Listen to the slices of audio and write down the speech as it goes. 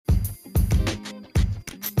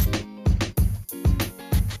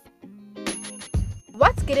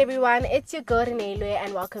good, everyone? It's your girl Reneilwe,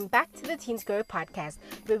 and welcome back to the Teens Grow podcast,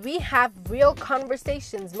 where we have real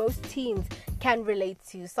conversations most teens can relate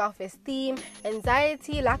to: self-esteem,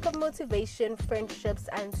 anxiety, lack of motivation, friendships,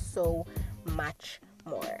 and so much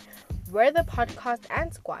more. We're the podcast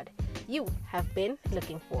and squad you have been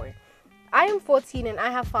looking for. I am 14 and I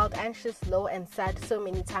have felt anxious, low, and sad so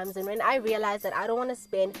many times, and when I realized that I don't want to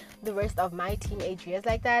spend the rest of my teenage years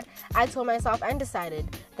like that, I told myself and decided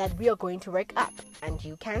that we are going to work up, and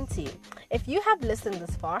you can too. If you have listened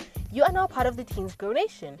this far, you are now part of the Teens Grow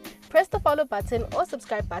Nation. Press the follow button or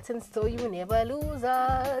subscribe button so you never lose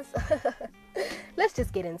us. Let's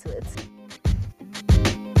just get into it.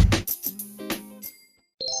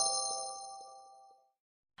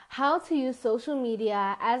 How to use social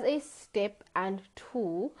media as a step and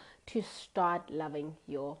tool to start loving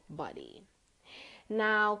your body.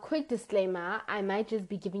 Now, quick disclaimer, I might just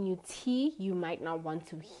be giving you tea you might not want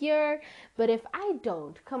to hear, but if I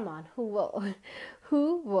don't, come on, who will?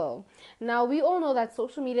 Who will? Now, we all know that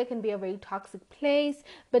social media can be a very toxic place,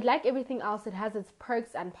 but like everything else, it has its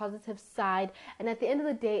perks and positive side, and at the end of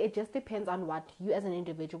the day, it just depends on what you as an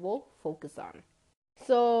individual focus on.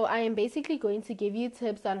 So I am basically going to give you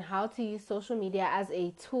tips on how to use social media as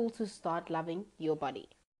a tool to start loving your body.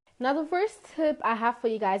 Now, the first tip I have for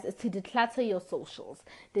you guys is to declutter your socials.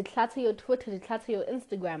 Declutter your Twitter, declutter your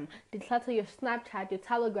Instagram, declutter your Snapchat, your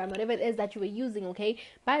Telegram, whatever it is that you are using, okay?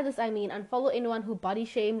 By this, I mean unfollow anyone who body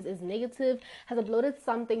shames, is negative, has uploaded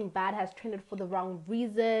something bad, has trended for the wrong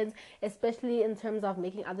reasons, especially in terms of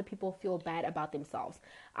making other people feel bad about themselves.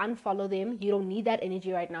 Unfollow them. You don't need that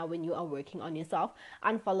energy right now when you are working on yourself.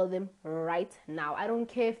 Unfollow them right now. I don't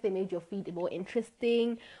care if they made your feed more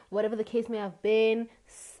interesting, whatever the case may have been.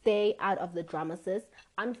 Stay out of the drama, sis.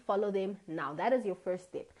 Unfollow them now. That is your first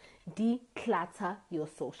step. Declutter your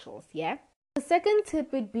socials, yeah? The second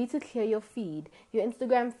tip would be to clear your feed. Your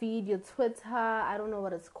Instagram feed, your Twitter, I don't know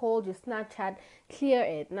what it's called, your Snapchat, clear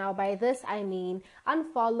it. Now, by this, I mean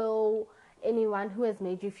unfollow anyone who has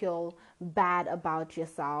made you feel bad about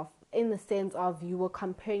yourself, in the sense of you were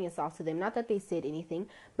comparing yourself to them. Not that they said anything,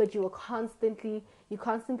 but you constantly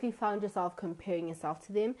found yourself comparing yourself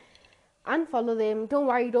to them. Unfollow them. Don't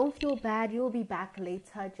worry, don't feel bad. You'll be back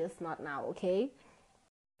later, just not now, okay?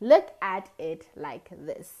 Look at it like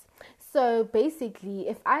this. So basically,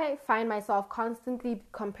 if I find myself constantly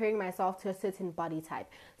comparing myself to a certain body type,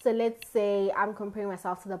 so let's say I'm comparing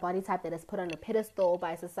myself to the body type that is put on a pedestal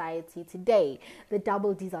by society today, the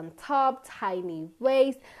double D's on top, tiny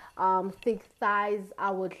waist, thick thighs,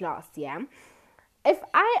 hourglass, yeah? If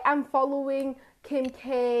I am following Kim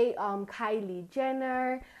K, Kylie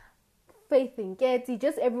Jenner, Faith and Getty,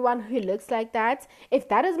 just everyone who looks like that, if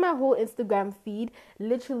that is my whole Instagram feed,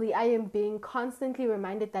 literally I am being constantly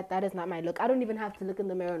reminded that that is not my look. I don't even have to look in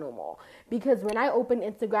the mirror no more, because when I open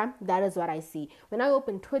Instagram, that is what I see. When I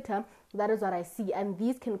open Twitter, that is what I see, and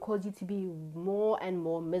these can cause you to be more and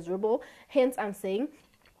more miserable. Hence, I'm saying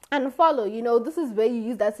unfollow. This is where you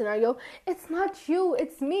use that scenario. It's not you,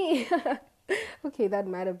 it's me. Okay, that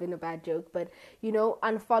might have been a bad joke, but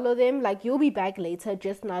unfollow them. Like, you'll be back later,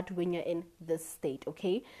 just not when you're in this state,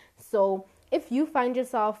 okay? So if you find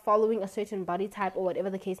yourself following a certain body type or whatever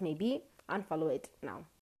the case may be, unfollow it now.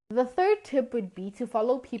 The third tip would be to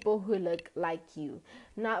follow people who look like you.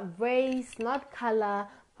 Not race, not color,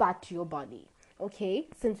 but your body, okay?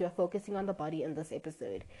 Since we're focusing on the body in this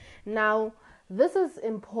episode. Now, this is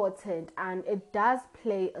important and it does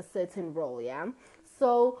play a certain role, yeah?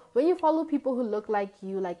 So when you follow people who look like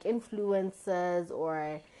you, like influencers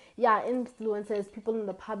influencers, people in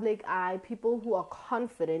the public eye, people who are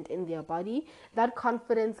confident in their body, that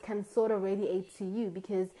confidence can sort of radiate to you,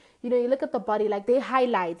 because, you look at the body, like they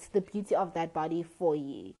highlight the beauty of that body for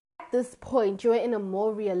you. At this point, you're in a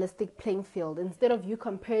more realistic playing field. Instead of you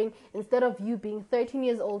being 13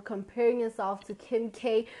 years old comparing yourself to Kim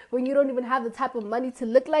K when you don't even have the type of money to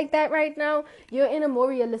look like that right now, you're in a more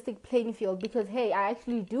realistic playing field, because hey, I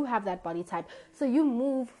actually do have that body type. So you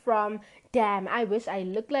move from, damn, I wish I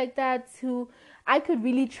looked like that, to I could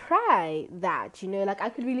really try that, I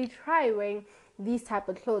could really try wearing these type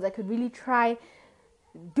of clothes. I could really try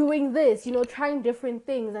doing this, trying different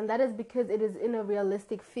things, and that is because it is in a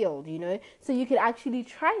realistic field, so you could actually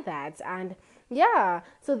try that. And yeah,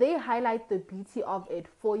 so they highlight the beauty of it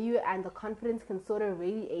for you, and the confidence can sort of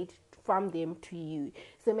radiate from them to you.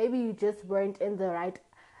 So maybe you just weren't in the right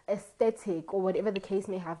aesthetic or whatever the case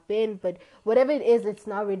may have been, but whatever it is, it's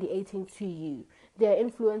now radiating to you. They're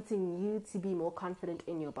influencing you to be more confident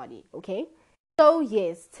in your body, okay? So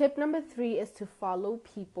yes, tip number 3 is to follow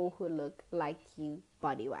people who look like you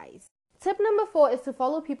body-wise. Tip number 4 is to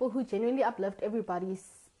follow people who genuinely uplift everybody's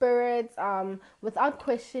spirits, without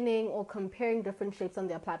questioning or comparing different shapes on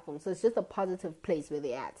their platform. So it's just a positive place where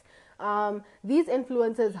they're at. These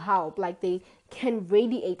influencers help, like they can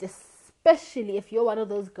radiate, especially if you're one of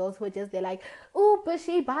those girls who are just, they're like, oh, but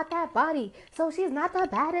she bought that body, so she's not the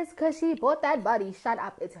baddest because she bought that body. Shut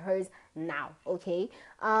up, it's hers now, okay?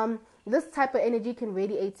 This type of energy can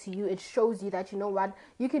radiate to you. It shows you that, you know what,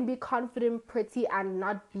 you can be confident, pretty, and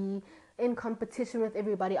not be in competition with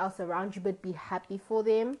everybody else around you, but be happy for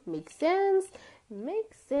them. Makes sense?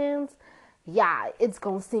 Makes sense. Yeah, it's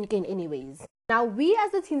gonna sink in anyways. Now, we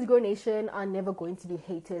as the Teens Grow Nation are never going to be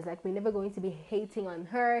haters. Like, we're never going to be hating on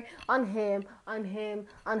her, on him,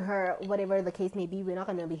 on her, whatever the case may be. We're not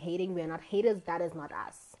going to be hating. We're not haters. That is not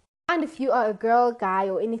us. And if you are a girl, guy,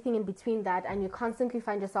 or anything in between that, and you constantly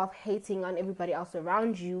find yourself hating on everybody else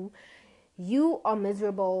around you, you are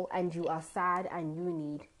miserable and you are sad and you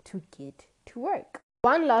need to get to work.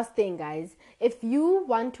 One last thing, guys. If you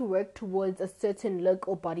want to work towards a certain look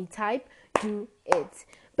or body type, do it.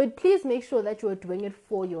 But please make sure that you are doing it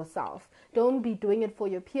for yourself. Don't be doing it for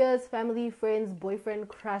your peers, family, friends, boyfriend,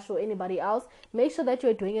 crush, or anybody else. Make sure that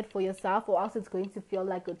you're doing it for yourself, or else it's going to feel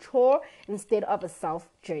like a chore instead of a self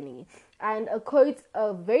journey. And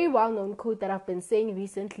a very well-known quote that I've been saying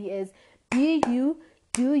recently is, be you,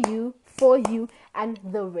 do you, for you, and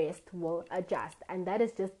the rest will adjust. And that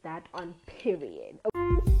is just that on period.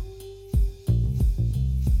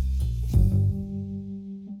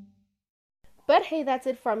 But hey, that's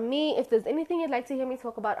it from me. If there's anything you'd like to hear me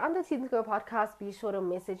talk about on the Teens Grow podcast, be sure to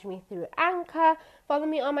message me through Anchor. Follow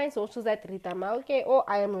me on my socials at Reneilwe Mauke, or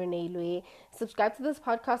I am Reneilwe. Subscribe to this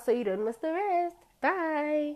podcast so you don't miss the rest. Bye.